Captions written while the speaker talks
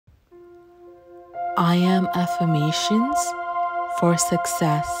I am affirmations for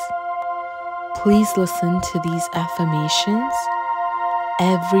success. Please listen to these affirmations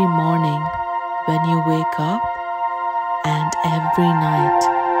every morning when you wake up and every night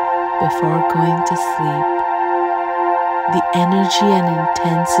before going to sleep. The energy and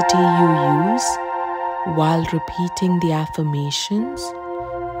intensity you use while repeating the affirmations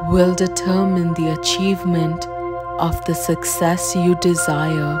will determine the achievement of the success you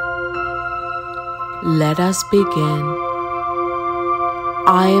desire. Let us begin.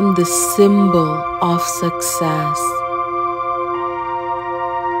 I am the symbol of success.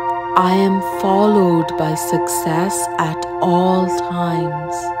 I am followed by success at all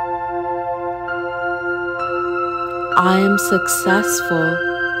times. I am successful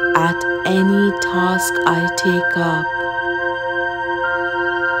at any task I take up.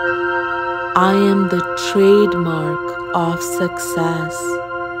 I am the trademark of success.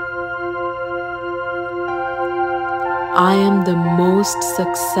 I am the most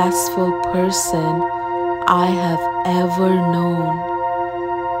successful person I have ever known.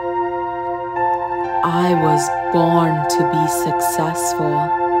 I was born to be successful.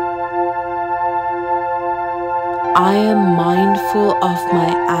 I am mindful of my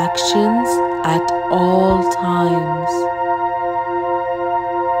actions at all times.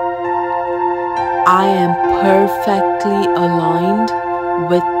 I am perfectly aligned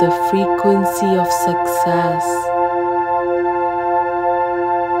with the frequency of success.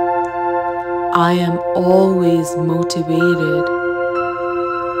 I am always motivated.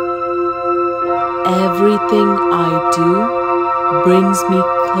 Everything I do brings me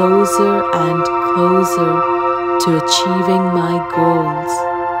closer and closer to achieving my goals.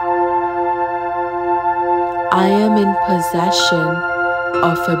 I am in possession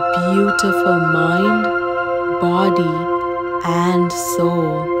of a beautiful mind, body, and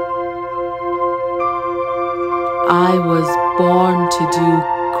soul. I was born to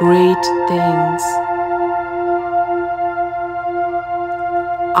do great things.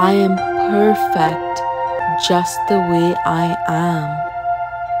 I am perfect just the way I am.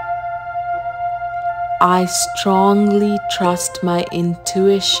 I strongly trust my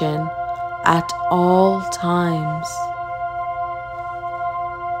intuition at all times.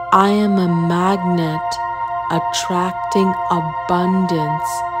 I am a magnet attracting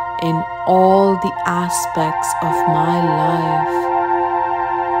abundance in all the aspects of my life.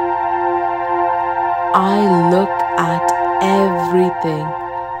 I look at everything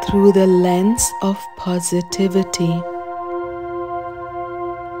through the lens of positivity.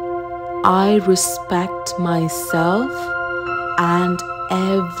 I respect myself and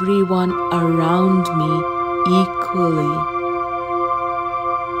everyone around me equally.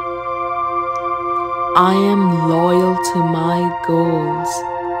 I am loyal to my goals.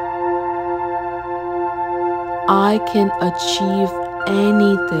 I can achieve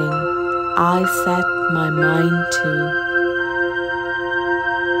anything I set my mind to.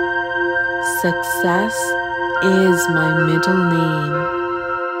 Success is my middle name.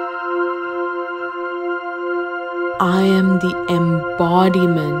 I am the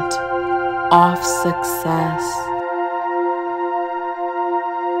embodiment of success.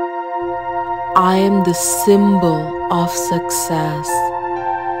 I am the symbol of success.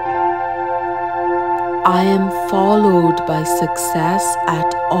 I am followed by success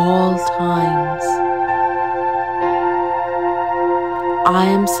at all times. I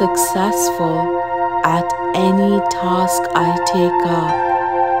am successful at any task I take up.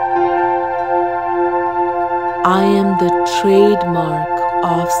 I am the trademark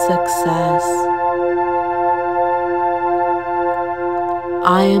of success.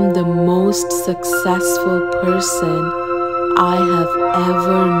 I am the most successful person I have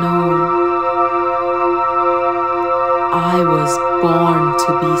ever known. I was born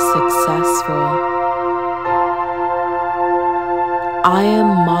to be successful. I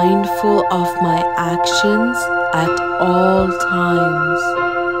am mindful of my actions at all times.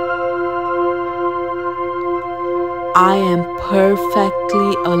 I am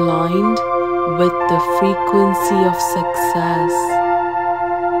perfectly aligned with the frequency of success.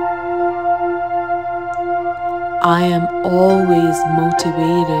 I am always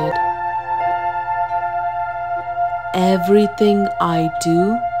motivated. Everything I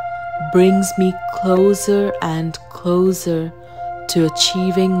do brings me closer and closer to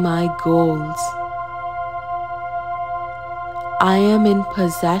achieving my goals. I am in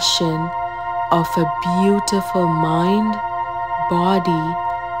possession of a beautiful mind, body,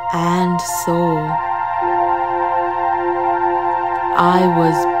 and soul. I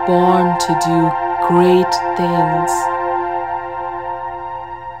was born to do great things.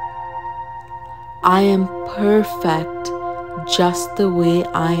 I am perfect just the way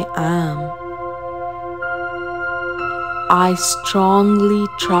I am. I strongly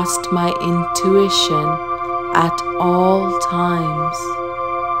trust my intuition at all times.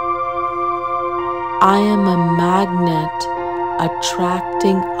 I am a magnet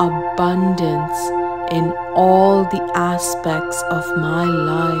attracting abundance in all the aspects of my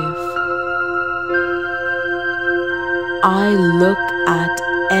life. I look at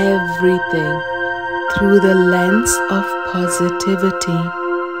everything through the lens of positivity.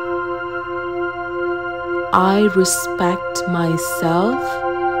 I respect myself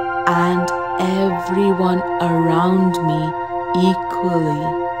and everyone around me equally.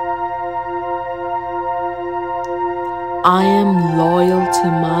 I am loyal to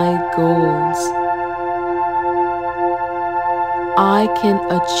my goals. I can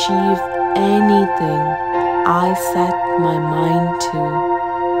achieve anything I set my mind to.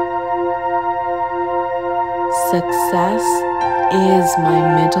 Success is my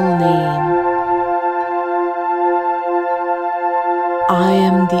middle name. I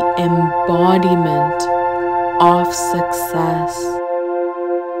am the embodiment of success.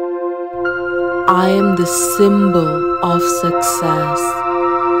 I am the symbol of success.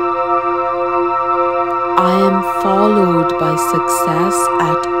 I am followed by success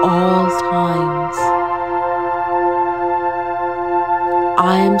at all times.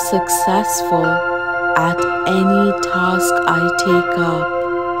 I am successful at any task I take up.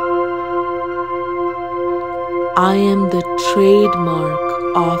 I am the trademark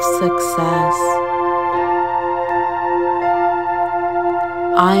of success.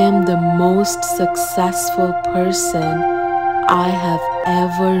 I am the most successful person I have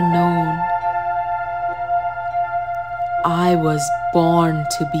ever known. I was born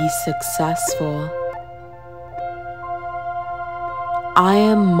to be successful. I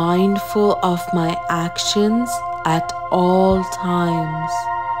am mindful of my actions at all times.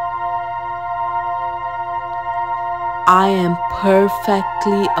 I am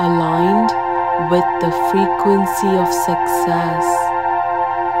perfectly aligned with the frequency of success.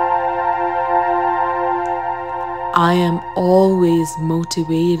 I am always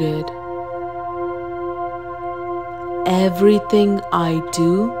motivated. Everything I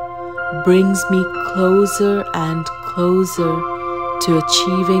do brings me closer and closer to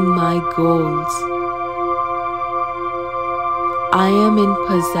achieving my goals. I am in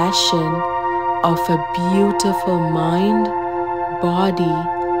possession of a beautiful mind, body,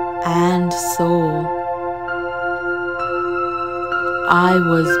 and soul. I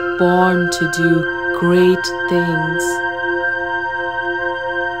was born to do great things.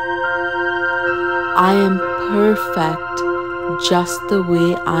 I am perfect just the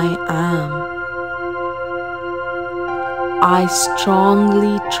way I am. I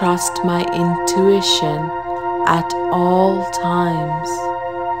strongly trust my intuition at all times.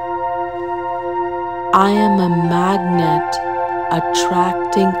 I am a magnet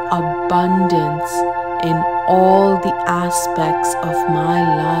attracting abundance in all the aspects of my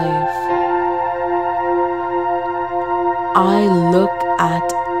life. I look at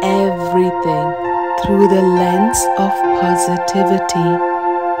everything through the lens of positivity.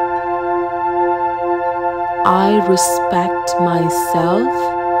 I respect myself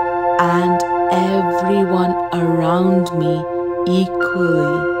and everyone around me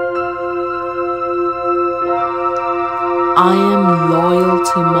equally. I am loyal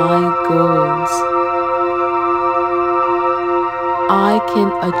to my goals. I can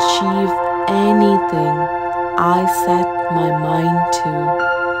achieve anything I set my mind to.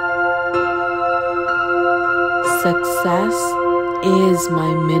 Success is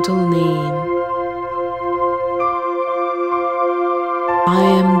my middle name. I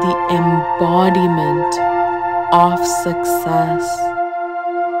am the embodiment of success.